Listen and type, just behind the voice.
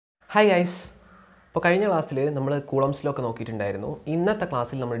Hi guys. ഇപ്പോൾ കഴിഞ്ഞ ക്ലാസ്സിൽ നമ്മൾ കൂളംസ് ലോ ഒക്കെ നോക്കിയിട്ടുണ്ടായിരുന്നു. ഇന്നത്തെ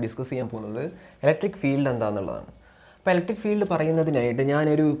ക്ലാസ്സിൽ നമ്മൾ ഡിസ്കസ് ചെയ്യാൻ പോകുന്നത് ഇലക്ട്രിക് ഫീൽഡ് എന്താണെന്നുള്ളതാണ്. അപ്പോൾ ഇലക്ട്രിക് ഫീൽഡ് പറയുന്നതിനായിട്ട്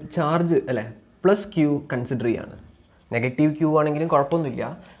ഞാനൊരു ചാർജ് പ്ലസ് ക്യൂ കൺസിഡർ ചെയ്യാണ്. നെഗറ്റീവ് ക്യൂ ആണെങ്കിലും കുഴപ്പമൊന്നുമില്ല.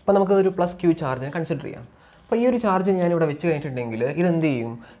 അപ്പോൾ നമുക്കൊരു പ്ലസ് ക്യൂ ചാർജിനെ കൺസിഡർ ചെയ്യാം. അപ്പോൾ ഈ ഒരു ചാർജ് ഞാനിവിടെ വെച്ച് കഴിഞ്ഞിട്ടുണ്ടെങ്കിൽ ഇതെന്ത്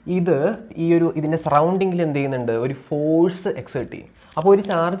ചെയ്യും, ഇതിൻ്റെ സറൗണ്ടിങ്ങിൽ എന്ത് ചെയ്യുന്നുണ്ട്, ഒരു ഫോഴ്സ് എക്സേർട്ട് ചെയ്യും. അപ്പോൾ ഒരു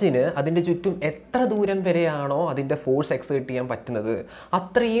ചാർജിന് അതിൻ്റെ ചുറ്റും എത്ര ദൂരം വരെയാണോ അതിൻ്റെ ഫോഴ്സ് എക്സേർട്ട് ചെയ്യാൻ പറ്റുന്നത്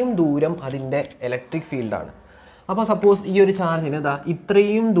അത്രയും ദൂരം അതിൻ്റെ ഇലക്ട്രിക് ഫീൽഡാണ്. അപ്പോൾ സപ്പോസ് ഈ ഒരു ചാർജിന്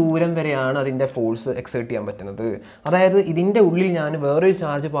ഇത്രയും ദൂരം വരെയാണ് അതിൻ്റെ ഫോഴ്സ് എക്സേർട്ട് ചെയ്യാൻ പറ്റുന്നത്. അതായത് ഇതിൻ്റെ ഉള്ളിൽ ഞാൻ വേറൊരു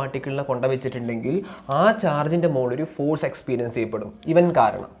ചാർജ് പാർട്ടിക്കിളിനെ കൊണ്ടുവച്ചിട്ടുണ്ടെങ്കിൽ ആ ചാർജിൻ്റെ മുകളിൽ ഒരു ഫോഴ്സ് എക്സ്പീരിയൻസ് ചെയ്യപ്പെടും ഇവൻ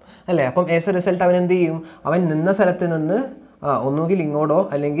കാരണം, അല്ലേ? അപ്പം ആസ് എ റിസൾട്ട് അവൻ എന്ത് ചെയ്യും, അവൻ നിന്ന സ്ഥലത്ത് നിന്ന് ഒന്നുകിൽ ഇങ്ങോട്ടോ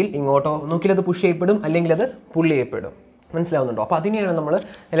അല്ലെങ്കിൽ ഇങ്ങോട്ടോ, ഒന്നുകിൽ അത് പുഷ് ചെയ്യപ്പെടും അല്ലെങ്കിൽ അത് പുള്ള് ചെയ്യപ്പെടും. മനസ്സിലാവുന്നുണ്ടോ? അപ്പോൾ അതിനെയാണ് നമ്മൾ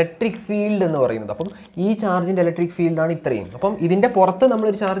ഇലക്ട്രിക് ഫീൽഡ് എന്ന് പറയുന്നത്. അപ്പം ഈ ചാർജിൻ്റെ ഇലക്ട്രിക് ഫീൽഡാണ് ഇത്രയും. അപ്പം ഇതിൻ്റെ പുറത്ത്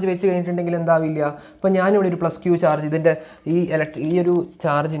നമ്മളൊരു ചാർജ് വെച്ച് കഴിഞ്ഞിട്ടുണ്ടെങ്കിൽ എന്താവില്ല, അപ്പം ഞാനിവിടെ ഒരു പ്ലസ് ക്യൂ ചാർജ്, ഇതിൻ്റെ ഈ ഒരു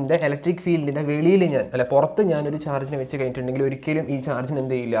ചാർജിൻ്റെ ഇലക്ട്രിക് ഫീൽഡിൻ്റെ വെളിയിൽ പുറത്ത് ഞാനൊരു ചാർജിനെ വെച്ച് കഴിഞ്ഞിട്ടുണ്ടെങ്കിൽ ഒരിക്കലും ഈ ചാർജിന്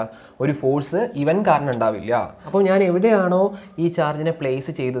എന്ത് ചെയ്യില്ല, ഒരു ഫോഴ്സ് ഇവൻ കാരണം ഉണ്ടാവില്ല. അപ്പോൾ ഞാൻ എവിടെയാണോ ഈ ചാർജിനെ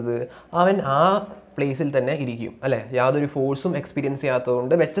പ്ലേസ് ചെയ്തത് അവൻ ആ പ്ലേസിൽ തന്നെ ഇരിക്കും, അല്ലേ? യാതൊരു ഫോഴ്സും എക്സ്പീരിയൻസ്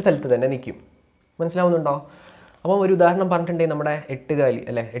ചെയ്യാത്തതുകൊണ്ട് വെച്ച സ്ഥലത്ത് തന്നെ നിൽക്കും. മനസ്സിലാവുന്നുണ്ടോ? അപ്പോൾ ഒരു ഉദാഹരണം പറഞ്ഞിട്ടുണ്ടെങ്കിൽ നമ്മുടെ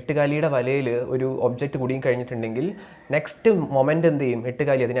എട്ടുകാലിയുടെ വലയിൽ ഒരു ഒബ്ജക്റ്റ് കുടുങ്ങി കഴിഞ്ഞിട്ടുണ്ടെങ്കിൽ നെക്സ്റ്റ് മൊമെൻ്റ് എന്ത് ചെയ്യും,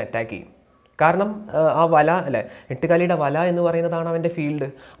 എട്ടുകാലി അതിനെ അറ്റാക്ക് ചെയ്യും. കാരണം ആ വല എട്ടുകാലിയുടെ വല എന്ന് പറയുന്നതാണ് അവൻ്റെ ഫീൽഡ്.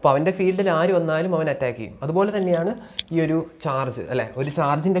 അപ്പോൾ അവൻ്റെ ഫീൽഡിൽ ആര് വന്നാലും അവൻ അറ്റാക്ക് ചെയ്യും. അതുപോലെ തന്നെയാണ് ഈ ഒരു ചാർജ്, ഒരു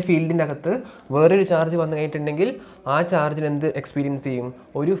ചാർജിൻ്റെ ഫീൽഡിൻ്റെ അകത്ത് വേറൊരു ചാർജ് വന്നു കഴിഞ്ഞിട്ടുണ്ടെങ്കിൽ ആ ചാർജിന് എന്ത് എക്സ്പീരിയൻസ് ചെയ്യും,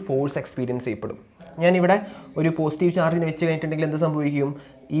 ഒരു ഫോഴ്സ് എക്സ്പീരിയൻസ് ചെയ്യപ്പെടും. ഞാനിവിടെ ഒരു പോസിറ്റീവ് ചാർജിന് വെച്ച് കഴിഞ്ഞിട്ടുണ്ടെങ്കിൽ എന്ത് സംഭവിക്കും,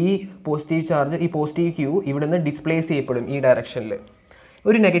 ഈ പോസിറ്റീവ് ചാർജ്, ഈ പോസിറ്റീവ് ക്യൂ ഇവിടെ നിന്ന് ഡിസ്പ്ലേസ് ചെയ്യപ്പെടും ഈ ഡയറക്ഷനിൽ.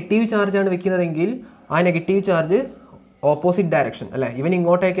 ഒരു നെഗറ്റീവ് ചാർജാണ് വെക്കുന്നതെങ്കിൽ ആ നെഗറ്റീവ് ചാർജ് ഓപ്പോസിറ്റ് ഡയറക്ഷൻ, ഇവൻ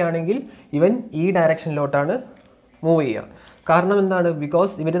ഇങ്ങോട്ടേക്കാണെങ്കിൽ ഇവൻ ഈ ഡയറക്ഷനിലോട്ടാണ് മൂവ് ചെയ്യുക. കാരണം എന്താണ്,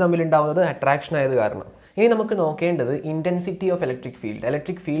 ബിക്കോസ് ഇവർ തമ്മിലുണ്ടാവുന്നത് അട്രാക്ഷൻ ആയത് കാരണം. ഇനി നമുക്ക് നോക്കേണ്ടത് intensity of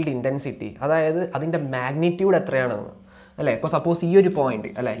electric field intensity, അതായത് അതിൻ്റെ മാഗ്നിറ്റ്യൂഡ് എത്രയാണെന്ന്. ഇപ്പോൾ സപ്പോസ് ഈ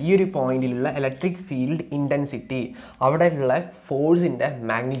ഒരു പോയിന്റിലുള്ള ഇലക്ട്രിക് ഫീൽഡ് ഇൻറ്റൻസിറ്റി, അവിടെയുള്ള ഫോഴ്സിൻ്റെ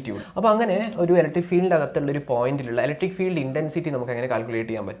മാഗ്നിറ്റ്യൂഡ്. അപ്പോൾ അങ്ങനെ ഒരു ഇലക്ട്രിക് ഫീൽഡിൻ്റെ അകത്തുള്ള ഒരു പോയിന്റിലുള്ള ഇലക്ട്രിക് ഫീൽഡ് ഇൻറ്റൻസിറ്റി നമുക്ക് എങ്ങനെ കാൽക്കുലേറ്റ്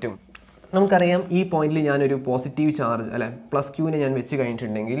ചെയ്യാൻ പറ്റും? നമുക്കറിയാം, ഈ പോയിന്റിൽ ഞാനൊരു പോസിറ്റീവ് ചാർജ് പ്ലസ് ക്യൂവിനെ ഞാൻ വെച്ച്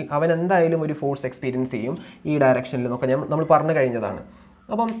കഴിഞ്ഞിട്ടുണ്ടെങ്കിൽ അവൻ എന്തായാലും ഒരു ഫോഴ്സ് എക്സ്പീരിയൻസ് ചെയ്യും ഈ ഡയറക്ഷനിൽ എന്നൊക്കെ നമ്മൾ പറഞ്ഞു കഴിഞ്ഞതാണ്.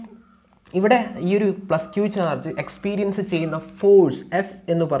 അപ്പം ഇവിടെ ഈ ഒരു പ്ലസ് ക്യൂ ചാർജ് എക്സ്പീരിയൻസ് ചെയ്യുന്ന ഫോഴ്സ് എഫ്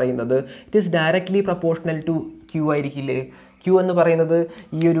എന്ന് പറയുന്നത് it is directly proportional to Q ആയിരിക്കില്ലേ? Q എന്ന് പറയുന്നത്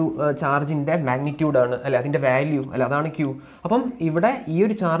ഈ ഒരു ചാർജിൻ്റെ മാഗ്നിറ്റ്യൂഡാണ്, അതിൻ്റെ വാല്യൂ, അതാണ് ക്യൂ. അപ്പം ഇവിടെ ഈ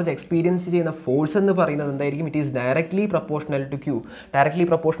ഒരു ചാർജ് എക്സ്പീരിയൻസ് ചെയ്യുന്ന ഫോഴ്സ് എന്ന് പറയുന്നത് എന്തായിരിക്കും, it is directly proportional to Q. Directly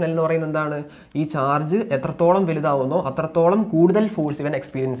proportional എന്ന് പറയുന്നത് എന്താണ്, ഈ ചാർജ് എത്രത്തോളം വലുതാവുന്നോ അത്രത്തോളം കൂടുതൽ ഫോഴ്സ് ഇവൻ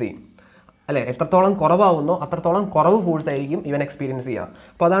എക്സ്പീരിയൻസ് ചെയ്യും, എത്രത്തോളം കുറവാകുന്നോ അത്രത്തോളം കുറവ് ഫോഴ്സ് ആയിരിക്കും ഇവൻ എക്സ്പീരിയൻസ് ചെയ്യുക.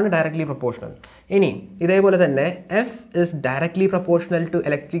 അപ്പോൾ അതാണ് ഡയറക്ട്ലി പ്രപ്പോർഷണൽ. ഇനി ഇതേപോലെ തന്നെ F is directly proportional to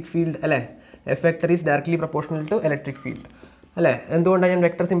electric field, F vector is directly proportional to electric field. എന്തുകൊണ്ടാണ് ഞാൻ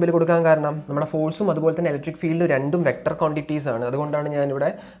വെക്ടർ സിമ്പിൾ കൊടുക്കാൻ കാരണം, നമ്മുടെ ഫോഴ്സും അതുപോലെ തന്നെ ഇലക്ട്രിക് ഫീൽഡും രണ്ടും വെക്ടർ ക്വാണ്ടിറ്റീസ് ആണ്. അതുകൊണ്ടാണ് ഞാനിവിടെ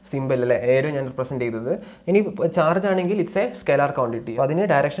സിമ്പിൾ ഏരോ ഞാൻ റിപ്രസെൻറ്റ് ചെയ്തത്. ഇനി ചാർജ് ആണെങ്കിൽ ഇറ്റ്സ് എ സ്കെലാർ ക്വാണ്ടിറ്റി, അതിന്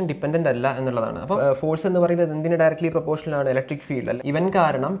ഡയറക്ഷൻ ഡിപ്പെൻഡൻ്റ് അല്ല എന്നുള്ളതാണ്. അപ്പോൾ ഫോഴ്സ് എന്ന് പറയുന്നത് എന്തിന് ഡയറക്ട്ലി പ്രപ്പോർഷണൽ ആണ്, ഇലക്ട്രിക് ഫീൽഡ്. ഇവൻ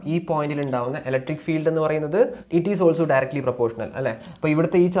കാരണം ഈ പോയിന്റിൽ ഉണ്ടാവുന്ന ഇലക്ട്രിക് ഫീൽഡ് എന്ന് പറയുന്നത് it is also directly proportional, അപ്പോൾ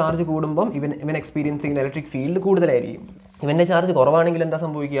ഇവിടുത്തെ ഈ ചാർജ് കൂടുമ്പം ഇവൻ എക്സ്പീരിയൻസ് ചെയ്യുന്ന ഇലക്ട്രിക് ഫീൽഡ് കൂടുതലായിരിക്കും. ഇവൻ്റെ ചാർജ് കുറവാണെങ്കിൽ എന്താ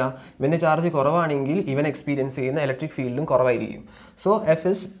സംഭവിക്കുക, ഇവൻ്റെ ചാർജ് കുറവാണെങ്കിൽ ഇവൻ എക്സ്പീരിയൻസ് ചെയ്യുന്ന ഇലക്ട്രിക് ഫീൽഡും കുറവായിരിക്കും. So F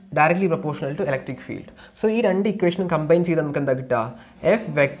is directly proportional to electric field. So ഈ രണ്ട് ഇക്വേഷനും കമ്പൈൻ ചെയ്ത് നമുക്ക് എന്താ കിട്ടുക, F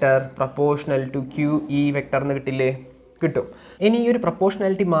vector proportional to Q E vector എന്ന് കിട്ടില്ലേ? കിട്ടും. ഇനി ഈ ഒരു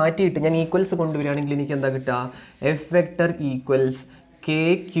പ്രപ്പോർഷണാലിറ്റി മാറ്റിയിട്ട് ഞാൻ ഈക്വൽസ് കൊണ്ടുവരികയാണെങ്കിൽ എനിക്ക് എന്താ കിട്ടുക, F vector equals K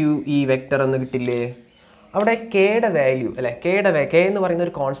Q E vector എന്ന് കിട്ടില്ലേ? അവിടെ കെയുടെ വാല്യൂ കെ എന്ന് പറയുന്ന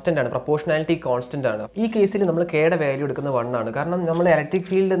ഒരു കോൺസ്റ്റൻ്റ് ആണ്, പ്രപ്പോർഷണാലിറ്റി കോൺസ്റ്റൻ്റ് ആണ്. ഈ കേസിൽ നമ്മൾ കെയുടെ വാല്യൂ എടുക്കുന്നത് 1 ആണ്. കാരണം നമ്മൾ ഇലക്ട്രിക്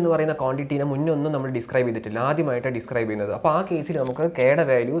ഫീൽഡ് എന്ന് പറയുന്ന ക്വാണ്ടിറ്റീനെ മുന്നൊന്നും നമ്മൾ ഡിസ്ക്രൈബ് ചെയ്തിട്ടില്ല, ആദ്യമായിട്ടാണ് ഡിസ്ക്രൈബ് ചെയ്യുന്നത്. അപ്പോൾ ആ കേസിൽ നമുക്ക് കെയുടെ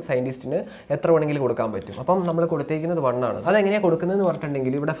വാല്യൂ സയൻറ്റിസ്റ്റിന് എത്ര വേണമെങ്കിലും കൊടുക്കാൻ പറ്റും. അപ്പം നമ്മൾ കൊടുത്തേക്കുന്നത് 1 ആണ്. അതെങ്ങനെയാണ് കൊടുക്കുന്നതെന്ന്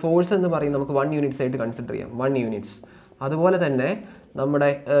പറഞ്ഞിട്ടുണ്ടെങ്കിൽ ഇവിടെ ഫോഴ്സ് എന്ന് പറയുന്നത് നമുക്ക് 1 യൂണിറ്റ്സ് ആയിട്ട് കൺസിഡർ ചെയ്യാം, 1 യൂണിറ്റ്സ്. അതുപോലെ തന്നെ നമ്മുടെ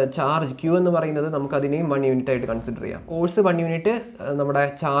ചാർജ് ക്യൂ എന്ന് പറയുന്നത് നമുക്കതിനെയും 1 യൂണിറ്റ് ആയിട്ട് കൺസിഡർ ചെയ്യാം. ഫോഴ്സ് 1 യൂണിറ്റ്, നമ്മുടെ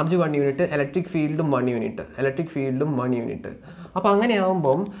ചാർജ് 1 യൂണിറ്റ്, ഇലക്ട്രിക് ഫീൽഡും 1 യൂണിറ്റ്. അപ്പോൾ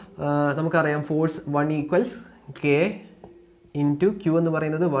അങ്ങനെയാകുമ്പം നമുക്കറിയാം force 1 equals K into Q എന്ന്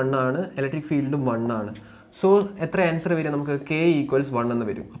പറയുന്നത് 1 ആണ്, ഇലക്ട്രിക് ഫീൽഡും 1 ആണ്. സോ എത്ര ആൻസർ വരും, നമുക്ക് കെ ഈക്വൽസ് 1 എന്ന്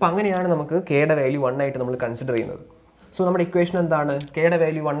വരും. അപ്പോൾ അങ്ങനെയാണ് നമുക്ക് കെയുടെ വാല്യൂ 1 ആയിട്ട് നമ്മൾ കൺസിഡർ ചെയ്യുന്നത്. സോ നമ്മുടെ ഇക്വേഷൻ എന്താണ്, കെയുടെ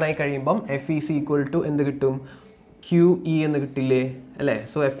വാല്യൂ 1 ആയി കഴിയുമ്പം എഫ് ഈസ് ഈക്വൽ ടു എന്ത് കിട്ടും, ക്യൂ ഇ എന്ന് കിട്ടില്ലേ?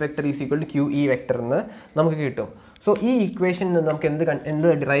 So F vector is equal to Q E vector എന്ന് നമുക്ക് കിട്ടും. സോ ഈ ഇക്വേഷനിൽ നിന്ന് നമുക്ക് എന്ത്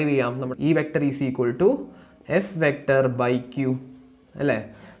ഡിറൈവ് ചെയ്യാം? നമ്മൾ ഈ vector is equal to F vector by Q അല്ലേ?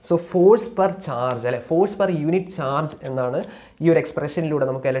 സോ ഫോഴ്സ് പെർ ചാർജ് അല്ലെ, ഫോഴ്സ് പെർ യൂണിറ്റ് ചാർജ് എന്നാണ് ഈ ഒരു എക്സ്പ്രഷനിലൂടെ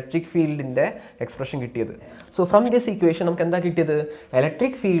നമുക്ക് ഇലക്ട്രിക് ഫീൽഡിൻ്റെ എക്സ്പ്രഷൻ കിട്ടിയത്. സോ ഫ്രം ദിസ് ഇക്വേഷൻ നമുക്ക് എന്താ കിട്ടിയത്?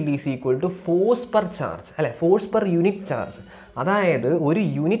 Electric field is equal to force per charge അല്ലെ, ഫോഴ്സ് പെർ യൂണിറ്റ് ചാർജ്. അതായത് ഒരു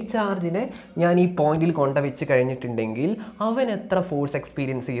യൂണിറ്റ് ചാർജിനെ ഞാൻ ഈ പോയിന്റിൽ കൊണ്ടുവച്ച് കഴിഞ്ഞിട്ടുണ്ടെങ്കിൽ അവൻ എത്ര ഫോഴ്സ്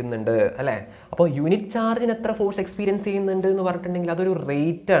എക്സ്പീരിയൻസ് ചെയ്യുന്നുണ്ട് അല്ലേ? അപ്പോൾ യൂണിറ്റ് ചാർജിന് എത്ര ഫോഴ്സ് എക്സ്പീരിയൻസ് ചെയ്യുന്നുണ്ട് എന്ന് പറഞ്ഞിട്ടുണ്ടെങ്കിൽ അതൊരു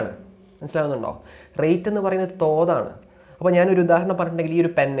റേറ്റ് ആണ്. മനസ്സിലാവുന്നുണ്ടോ? റേറ്റ് എന്ന് പറയുന്നത് തോതാണ്. അപ്പോൾ ഞാനൊരു ഉദാഹരണം പറഞ്ഞിട്ടുണ്ടെങ്കിൽ ഈ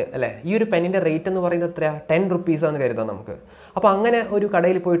ഒരു പെന്ന് അല്ലേ, ഈ ഒരു പെന്നിൻ്റെ റേറ്റ് എന്ന് പറയുന്നത് എത്രയാണ്? 10 റുപ്പീസാന്ന് കരുതാം നമുക്ക്. അപ്പോൾ അങ്ങനെ ഒരു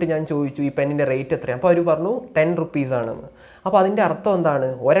കടയിൽ പോയിട്ട് ഞാൻ ചോദിച്ചു ഈ പെന്നിൻ്റെ റേറ്റ് എത്രയാണ്? അപ്പോൾ അവർ പറഞ്ഞു 10 റുപ്പീസാണെന്ന്. അപ്പോൾ അതിൻ്റെ അർത്ഥം എന്താണ്?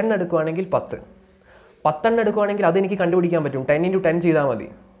 ഒരെണ്ണം എടുക്കുകയാണെങ്കിൽ 10 എണ്ണം എടുക്കുകയാണെങ്കിൽ അതെനിക്ക് കണ്ടുപിടിക്കാൻ പറ്റും. 10 × 10 ചെയ്താൽ മതി.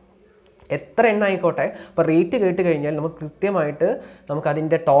 എത്ര എണ്ണ ആയിക്കോട്ടെ. അപ്പോൾ റേറ്റ് കേട്ട് കഴിഞ്ഞാൽ നമുക്ക് കൃത്യമായിട്ട്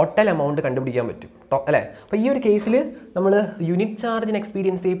നമുക്കതിൻ്റെ ടോട്ടൽ എമൗണ്ട് കണ്ടുപിടിക്കാൻ പറ്റും അല്ലേ? അപ്പോൾ ഈ ഒരു കേസിൽ നമ്മൾ യൂണിറ്റ് ചാർജിന്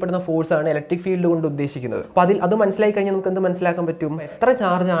എക്സ്പീരിയൻസ് ചെയ്യപ്പെടുന്ന ഫോഴ്സാണ് ഇലക്ട്രിക് ഫീൽഡ് കൊണ്ട് ഉദ്ദേശിക്കുന്നത്. അപ്പോൾ അത് മനസ്സിലായി കഴിഞ്ഞാൽ നമുക്ക് എന്ത് മനസ്സിലാക്കാൻ പറ്റും? എത്ര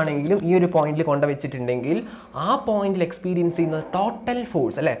ചാർജ് ആണെങ്കിലും ഈ ഒരു പോയിന്റിൽ കൊണ്ടുവച്ചിട്ടുണ്ടെങ്കിൽ ആ പോയിന്റിൽ എക്സ്പീരിയൻസ് ചെയ്യുന്ന ടോട്ടൽ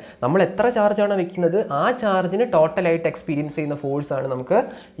ഫോഴ്സ് അല്ലേ, നമ്മൾ എത്ര ചാർജാണ് വെക്കുന്നത് ആ ചാർജിന് ടോട്ടലായിട്ട് എക്സ്പീരിയൻസ് ചെയ്യുന്ന ഫോഴ്സാണ് നമുക്ക്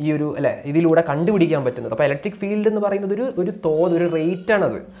ഈ ഒരു അല്ലേ ഇതിലൂടെ കണ്ടുപിടിക്കാൻ പറ്റുന്നത്. അപ്പോൾ ഇലക്ട്രിക് ഫീൽഡ് എന്ന് പറയുന്നത് ഒരു തോത്, ഒരു റേറ്റ്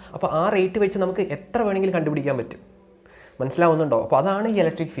ആണത്. അപ്പോൾ ആ റേറ്റ് വെച്ച് നമുക്ക് എത്ര വേണമെങ്കിലും കണ്ടുപിടിക്കാൻ പറ്റും. മനസ്സിലാവുന്നുണ്ടോ? അപ്പോൾ അതാണ് ഈ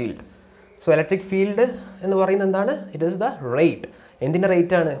electric field. So electric field എന്ന് പറയുന്നത് എന്താണ്? It is the rate. എന്തിൻ്റെ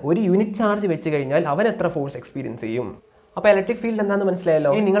റേറ്റ് ആണ്? ഒരു യൂണിറ്റ് ചാർജ് വെച്ച് കഴിഞ്ഞാൽ അവൻ എത്ര ഫോഴ്സ് എക്സ്പീരിയൻസ് ചെയ്യും. അപ്പോൾ ഇലക്ട്രിക് ഫീൽഡ് എന്താണെന്ന്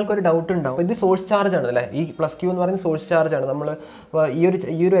മനസ്സിലായല്ലോ. ഇനി നിങ്ങൾക്കൊരു ഡൗട്ട് ഉണ്ടാവും, ഇത് സോഴ്സ് ചാർജ് ആണ് അല്ലേ, ഈ +Q എന്ന് പറയുന്നത് സോഴ്സ് ചാർജ് ആണ്. നമ്മൾ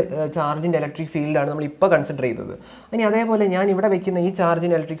ഈ ഒരു ചാർജിൻ്റെ ഇലക്ട്രിക് ഫീൽഡാണ് നമ്മൾ ഇപ്പോൾ കൺസിഡർ ചെയ്തത്. ഇനി അതേപോലെ ഞാൻ ഇവിടെ വെക്കുന്ന ഈ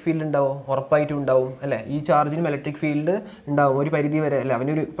ചാർജിന് ഇലക്ട്രിക് ഫീൽഡ് ഉണ്ടാവും, ഉറപ്പായിട്ടും ഉണ്ടാവും അല്ലേ? ഈ ചാർജിനും ഇലക്ട്രിക് ഫീൽഡ് ഉണ്ടാവും ഒരു പരിധി വരെ അല്ലേ,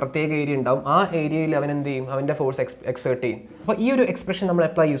 അവനൊരു പ്രത്യേക ഏരിയ ഉണ്ടാവും. ആ ഏരിയയിൽ അവൻ എന്ത് ചെയ്യും? അവൻ്റെ ഫോഴ്സ് എക്സേർട്ട് ചെയ്യും. അപ്പോൾ ഈ ഒരു എക്സ്പ്രഷൻ നമ്മൾ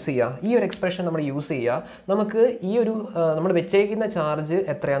എപ്പോഴാണ് യൂസ് ചെയ്യുക? ഈ ഒരു എക്സ്പ്രഷൻ നമ്മൾ യൂസ് ചെയ്യുക നമുക്ക് ഈ ഒരു നമ്മൾ വെച്ചേക്കുന്ന ചാർജ്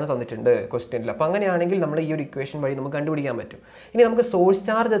എത്രയാണെന്ന് തന്നിട്ടുണ്ട് ക്വസ്റ്റ്യനിൽ. അപ്പോൾ അങ്ങനെയാണെങ്കിൽ നമ്മൾ ഈ ഒരു ഇക്വേഷൻ വഴി നമുക്ക് കണ്ടുപിടിക്കാൻ പറ്റും. ഇനി നമുക്ക് സോഴ്സ്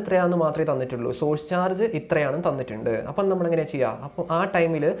ചാർജ് എത്രയാണെന്ന് മാത്രമേ തന്നിട്ടുള്ളൂ. സോഴ്സ് ചാർജ് ഇത്രയാണെന്ന് തന്നിട്ടുണ്ട്. അപ്പം നമ്മൾ എങ്ങനെ ചെയ്യുക? അപ്പോൾ ആ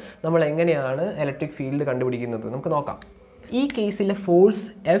ടൈമിൽ നമ്മൾ എങ്ങനെയാണ് ഇലക്ട്രിക് ഫീൽഡ് കണ്ടുപിടിക്കുന്നത് നമുക്ക് നോക്കാം. ഈ കേസിലെ ഫോഴ്സ്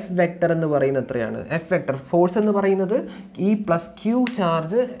എഫ് വെക്ടർ എന്ന് പറയുന്നത് എത്രയാണ്? എഫ് വെക്ടർ ഫോഴ്സ് എന്ന് പറയുന്നത് ഈ +Q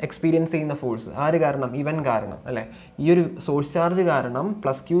ചാർജ് എക്സ്പീരിയൻസ് ചെയ്യുന്ന ഫോഴ്സ്. ആര് കാരണം? ഇവൻ കാരണം അല്ലേ? ഈ ഒരു സോഴ്സ് ചാർജ് കാരണം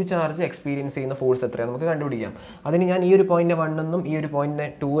 +Q ചാർജ് എക്സ്പീരിയൻസ് ചെയ്യുന്ന ഫോഴ്സ് എത്രയാണ് നമുക്ക് കണ്ടുപിടിക്കാം. അതിന് ഞാൻ ഈ ഒരു പോയിന്റ് 1 എന്നും ഈ ഒരു പോയിന്റിനെ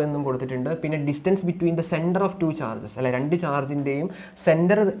 2 എന്നും കൊടുത്തിട്ടുണ്ട്. പിന്നെ distance between the centre of 2 charges അല്ലെ, 2 ചാർജിൻ്റെയും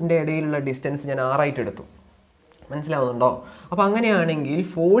സെൻറ്ററിൻ്റെ ഇടയിലുള്ള ഡിസ്റ്റൻസ് ഞാൻ 6 ആയിട്ട് എടുത്തു. മനസ്സിലാവുന്നുണ്ടോ? അപ്പോൾ അങ്ങനെയാണെങ്കിൽ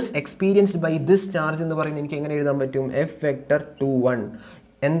force experienced by this charge എന്ന് പറയുന്നത് എനിക്ക് എങ്ങനെ എഴുതാൻ പറ്റും? F vector 2 1.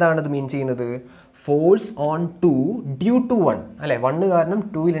 എന്താണത് മീൻ ചെയ്യുന്നത്? ഫോഴ്സ് ഓൺ 2 ഡ്യൂ ടു 1 അല്ലേ, 1 കാരണം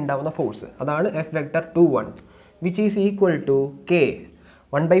 2ൽ ഉണ്ടാവുന്ന ഫോഴ്സ്, അതാണ് F vector 2 1 which is equal to K.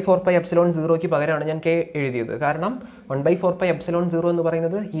 1/4πε0ക്ക് പകരമാണ് ഞാൻ കെ എഴുതിയത്. കാരണം 1/4πε0 എന്ന്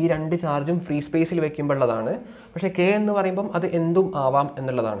പറയുന്നത് ഈ 2 ചാർജും ഫ്രീ സ്പേസിൽ വെക്കുമ്പോഴുള്ളതാണ്. പക്ഷേ കെ എന്ന് പറയുമ്പം അത് എന്തും ആവാം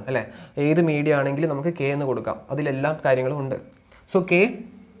എന്നുള്ളതാണ് അല്ലേ. ഏത് മീഡിയ ആണെങ്കിലും നമുക്ക് കെ എന്ന് കൊടുക്കാം, അതിലെല്ലാം കാര്യങ്ങളും ഉണ്ട്. സോ കെ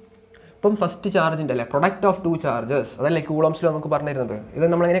ഇപ്പം ഫസ്റ്റ് ചാർജിൻ്റെ അല്ലേ പ്രൊഡക്റ്റ് ഓഫ് 2 ചാർജസ് അതല്ലേ കൂളംസ് ലോ നമുക്ക് പറഞ്ഞിരുന്നത്. ഇത്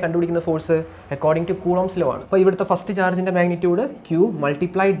നമ്മളെങ്ങനെ കണ്ടുപിടിക്കുന്ന force according to Coulomb's law ആണ്. അപ്പോൾ ഇവിടുത്തെ first ചാർജിൻ്റെ magnitude Q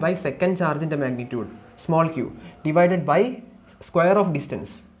multiplied by second ചാർജിൻ്റെ magnitude small q divided by square of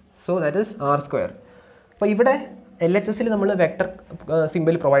distance, so that is r². അപ്പോൾ ഇവിടെ LHSൽ നമ്മൾ വെക്ടർ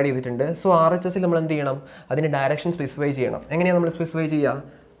സിമ്പിൾ പ്രൊവൈഡ് ചെയ്തിട്ടുണ്ട്. സോ RHSൽ നമ്മൾ എന്ത് ചെയ്യണം? അതിന് ഡയറക്ഷൻ സ്പെസിഫൈ ചെയ്യണം. എങ്ങനെയാണ് നമ്മൾ സ്പെസിഫൈ ചെയ്യുക?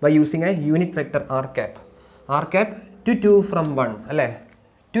 By using A unit vector r to 2 from 1 അല്ലേ,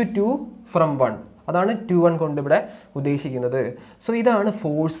 ടു 2 ഫ്രം 1 അതാണ് 2 1 കൊണ്ട് ഇവിടെ ഉദ്ദേശിക്കുന്നത്. സോ ഇതാണ്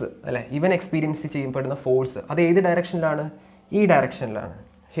ഫോഴ്സ് അല്ലേ, ഇവൻ എക്സ്പീരിയൻസ് ചെയ്യപ്പെടുന്ന ഫോഴ്സ്. അത് ഏത് ഡയറക്ഷനിലാണ്? ഈ ഡയറക്ഷനിലാണ്,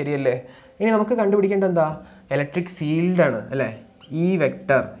 ശരിയല്ലേ? ഇനി നമുക്ക് കണ്ടുപിടിക്കേണ്ടത് എന്താ? ഇലക്ട്രിക് ഫീൽഡാണ് അല്ലേ. ഈ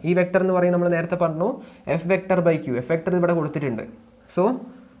വെക്ടർ എന്ന് പറയുന്നത് നമ്മൾ നേരത്തെ പറഞ്ഞു F vector by Q. F vector ഇവിടെ കൊടുത്തിട്ടുണ്ട്. So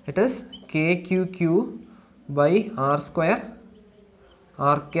it is KQQ by r²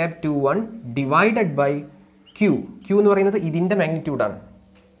 r⁻² 2 1 divided by Q. Q എന്ന് പറയുന്നത് ഇതിൻ്റെ മാഗ്നിറ്റ്യൂഡാണ്.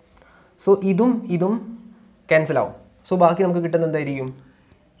 സോ ഇതും ക്യാൻസൽ ആവും. സോ ബാക്കി നമുക്ക് കിട്ടുന്നത് എന്തായിരിക്കും?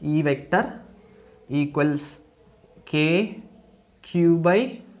 ഈ vector equals KQ by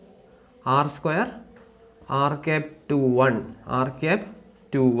r² r⁻² 2 1 r⁻²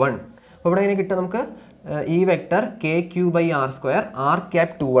 1. അപ്പോൾ ഇവിടെ ഇങ്ങനെ കിട്ടുക നമുക്ക് ഈ vector KQ by r² r⁻²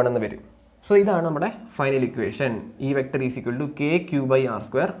 2 1 എന്ന് വരും. സോ ഇതാണ് നമ്മുടെ ഫൈനൽ ഇക്വേഷൻ. ഈ vector is equal to KQ by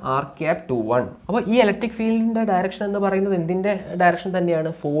r² r⁻² 1. അപ്പോൾ ഈ ഇലക്ട്രിക് ഫീൽഡിൻ്റെ ഡയറക്ഷൻ എന്ന് പറയുന്നത് എന്തിൻ്റെ ഡയറക്ഷൻ തന്നെയാണ്?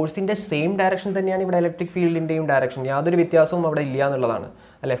 ഫോഴ്സിൻ്റെ സെയിം ഡയറക്ഷൻ തന്നെയാണ് ഇവിടെ ഇലക്ട്രിക് ഫീൽഡിൻ്റെയും ഡയറക്ഷൻ. യാതൊരു വ്യത്യാസവും അവിടെ ഇല്ല എന്നുള്ളതാണ്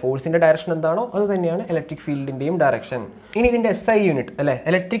അല്ലേ. ഫോഴ്സിൻ്റെ ഡയറക്ഷൻ എന്താണോ അത് തന്നെയാണ് ഇലക്ട്രിക് ഫീൽഡിൻ്റെയും ഡയറക്ഷൻ. ഇനി ഇതിൻ്റെ SI യൂണിറ്റ് അല്ലേ,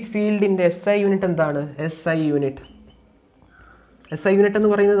 ഇലക്ട്രിക് ഫീൽഡിൻ്റെ SI യൂണിറ്റ് എന്താണ്? SI യൂണിറ്റ് എന്ന്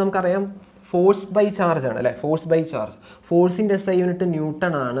പറയുന്നത് നമുക്കറിയാം ഫോഴ്സ് ബൈ ചാർജ് ആണ് അല്ലേ, force by charge. ഫോഴ്സിൻ്റെ SI unit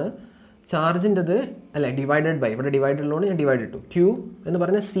newton ആണ്, ചാർജിൻ്റെത് അല്ലേ ഡിവൈഡഡ് ബൈ, ഇവിടെ ഡിവൈഡ് ഉള്ളതുകൊണ്ട് ഞാൻ ഡിവൈഡ് ഇട്ടു. Q എന്ന്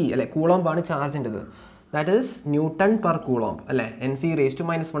പറഞ്ഞാൽ C അല്ലേ, കൂളോംബ് ആണ് ചാർജിൻ്റെത്. That is newton per coulomb അല്ലേ,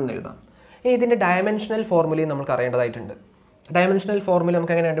 NC⁻⁻1 എന്ന് എഴുതാം. ഇനി ഇതിൻ്റെ ഡയമെൻഷണൽ ഫോർമുലയും നമുക്ക് അറിയേണ്ടതായിട്ടുണ്ട്. ഡയമെൻഷണൽ ഫോർമുല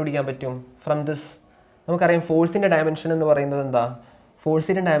നമുക്ക് എങ്ങനെ കണ്ടുപിടിക്കാൻ പറ്റും? ഫ്രം ദിസ് നമുക്കറിയാം ഫോഴ്സിൻ്റെ ഡയമെൻഷൻ എന്ന് പറയുന്നത് എന്താ?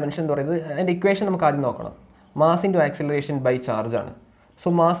 ഫോഴ്സിൻ്റെ ഡയമെൻഷൻ എന്ന് പറയുന്നത് അതിൻ്റെ ഇക്വേഷൻ നമുക്ക് ആദ്യം നോക്കണം. Mass into acceleration by charge ആണ്. സോ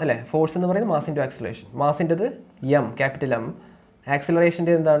മാസ് അല്ലേ, ഫോഴ്സ് എന്ന് പറയുന്നത് mass into acceleration. മാസിൻ്റെത് M, capital M.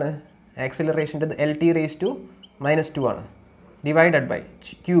 ആക്സിലറേഷൻ്റെ എന്താണ്? ആക്സിലറേഷൻ്റെത് LT⁻⁻2 ആണ്. ഡിവൈഡഡ് ബൈ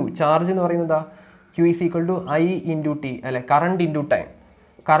Q, ചാർജ് എന്ന് പറയുന്നത് എന്താ? Q = I × T അല്ലേ, കറണ്ട് ഇൻറ്റു ടൈം.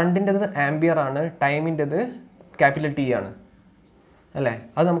 കറണ്ടിൻ്റെത് ആംബിയർ ആണ്, ടൈമിൻ്റെത് ക്യാപിറ്റൽ T ആണ് അല്ലേ.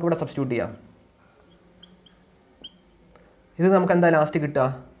 അത് നമുക്കിവിടെ സബ്സ്റ്റിറ്റ്യൂട്ട് ചെയ്യാം. ഇത് നമുക്ക് എന്താ ലാസ്റ്റ് കിട്ടുക?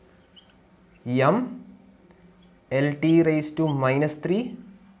 M LT⁻⁻3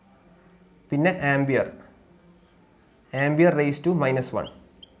 പിന്നെ ആംബിയർ ((−1).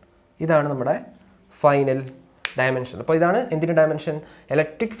 ഇതാണ് നമ്മുടെ ഫൈനൽ ഡയമെൻഷൻ. അപ്പോൾ ഇതാണ് എന്തിൻ്റെ dimension?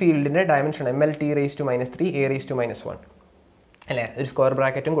 Electric ഫീൽഡിൻ്റെ dimension MLT⁻⁻3 A⁻−1 അല്ലേ. ഒരു സ്ക്വയർ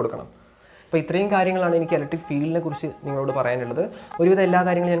ബ്രാക്കറ്റും കൊടുക്കണം. അപ്പോൾ ഇത്രയും കാര്യങ്ങളാണ് എനിക്ക് ഇലക്ട്രിക് ഫീൽഡിനെ കുറിച്ച് നിങ്ങളോട് പറയാനുള്ളത്. ഒരുവിധം എല്ലാ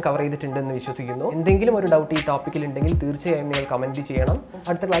കാര്യങ്ങളും ഞാൻ കവർ ചെയ്തിട്ടുണ്ടെന്ന് വിശ്വസിക്കുന്നു. എന്തെങ്കിലും ഒരു ഡൗട്ട് ഈ ടോപ്പിക്കിൽ ഉണ്ടെങ്കിൽ തീർച്ചയായും നിങ്ങൾ കമൻറ്റ് ചെയ്യണം.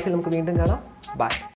 അടുത്ത ക്ലാസ്സിൽ നമുക്ക് വീണ്ടും കാണാം. ബൈ.